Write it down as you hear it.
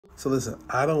So listen,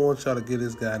 I don't want y'all to give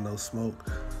this guy no smoke,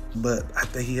 but I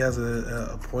think he has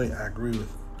a point I agree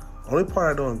with. Only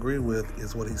part I don't agree with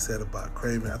is what he said about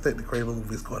Kraven. I think the Kraven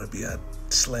movie is going to be a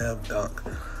slam dunk.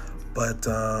 But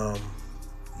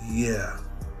yeah,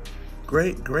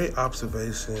 great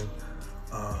observation.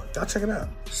 Y'all check it out.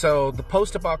 So the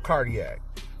post about Cardiac.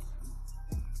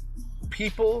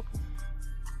 People,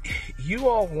 you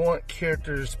all want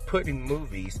characters put in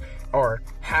movies or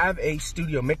have a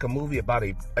studio make a movie about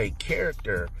a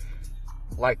character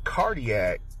like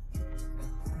Cardiac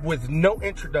with no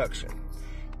introduction.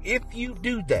 If you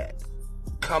do that,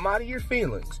 come out of your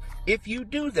feelings. If you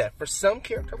do that for some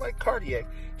character like Cardiac,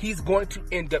 he's going to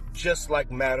end up just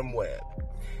like Madam Web,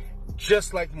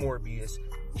 just like Morbius,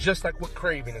 just like what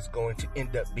Kraven is going to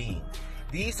end up being.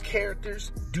 These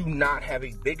characters do not have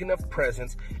a big enough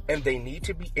presence, and they need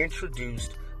to be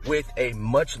introduced with a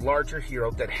much larger hero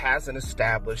that has an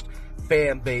established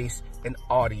fan base and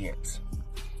audience.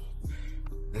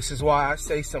 This is why I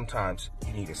say sometimes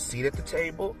you need a seat at the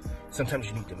table, sometimes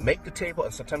you need to make the table,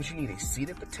 and sometimes you need a seat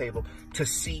at the table to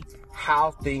see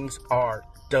how things are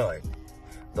done.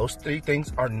 Those three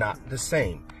things are not the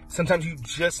same. Sometimes you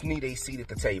just need a seat at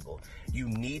the table. You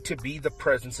need to be the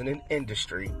presence in an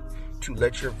industry to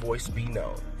let your voice be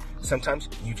known. Sometimes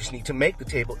you just need to make the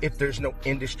table if there's no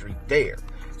industry there.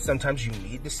 Sometimes you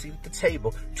need the seat at the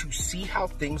table to see how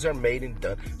things are made and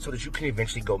done so that you can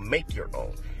eventually go make your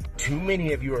own. Too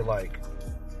many of you are like,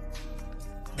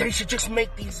 they should just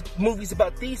make these movies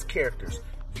about these characters.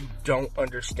 You don't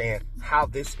understand how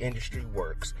this industry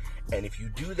works. And if you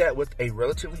do that with a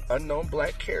relatively unknown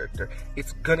black character,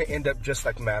 it's gonna end up just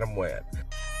like Madam Web.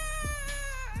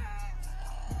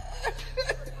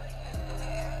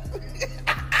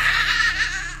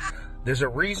 There's a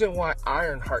reason why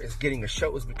Ironheart is getting a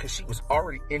show, is because she was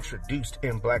already introduced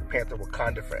in Black Panther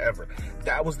Wakanda Forever.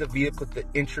 That was the vehicle that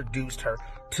introduced her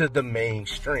to the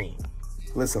mainstream.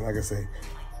 Listen, like I say,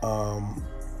 what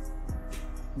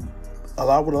a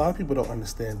lot of people don't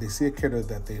understand, they see a character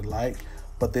that they like,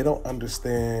 but they don't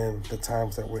understand the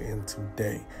times that we're in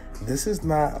today. This is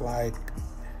not like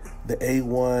the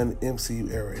A1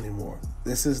 MCU era anymore.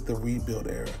 This is the rebuild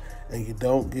era. And you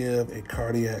don't give a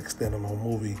Cardiac standalone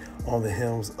movie on the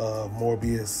hymns of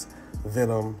Morbius,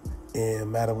 Venom,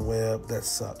 and Madam Web that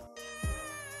sucked.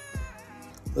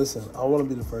 Listen, I want to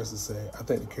be the first to say, I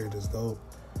think the character's dope.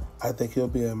 I think he'll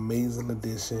be an amazing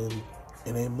addition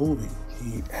in a movie.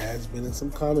 He has been in some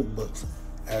comic books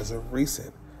as of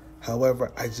recent.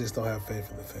 However, I just don't have faith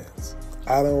in the fans.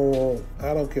 I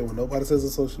don't care what nobody says on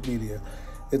social media.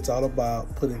 It's all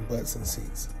about putting butts in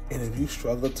seats. And if you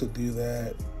struggle to do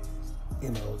that, you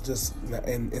know, just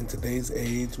in today's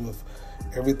age with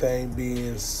everything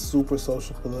being super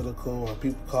social political or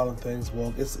people calling things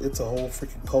woke, it's a whole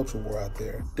freaking culture war out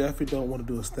there. Definitely don't want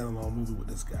to do a standalone movie with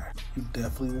this guy. You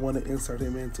definitely want to insert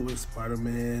him into a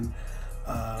Spider-Man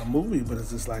movie, but it's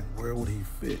just like, where would he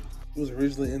fit? He was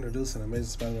originally introduced in Amazing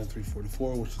Spider-Man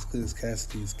 344, which was Cletus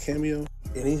Cassidy's cameo,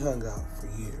 and he hung out for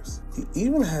years. He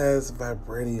even has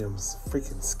Vibranium's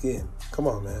freaking skin. Come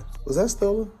on, man. Was that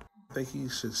stolen? I think he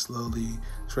should slowly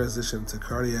transition to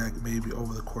Cardiac maybe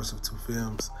over the course of 2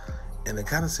 films and then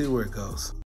kind of see where it goes.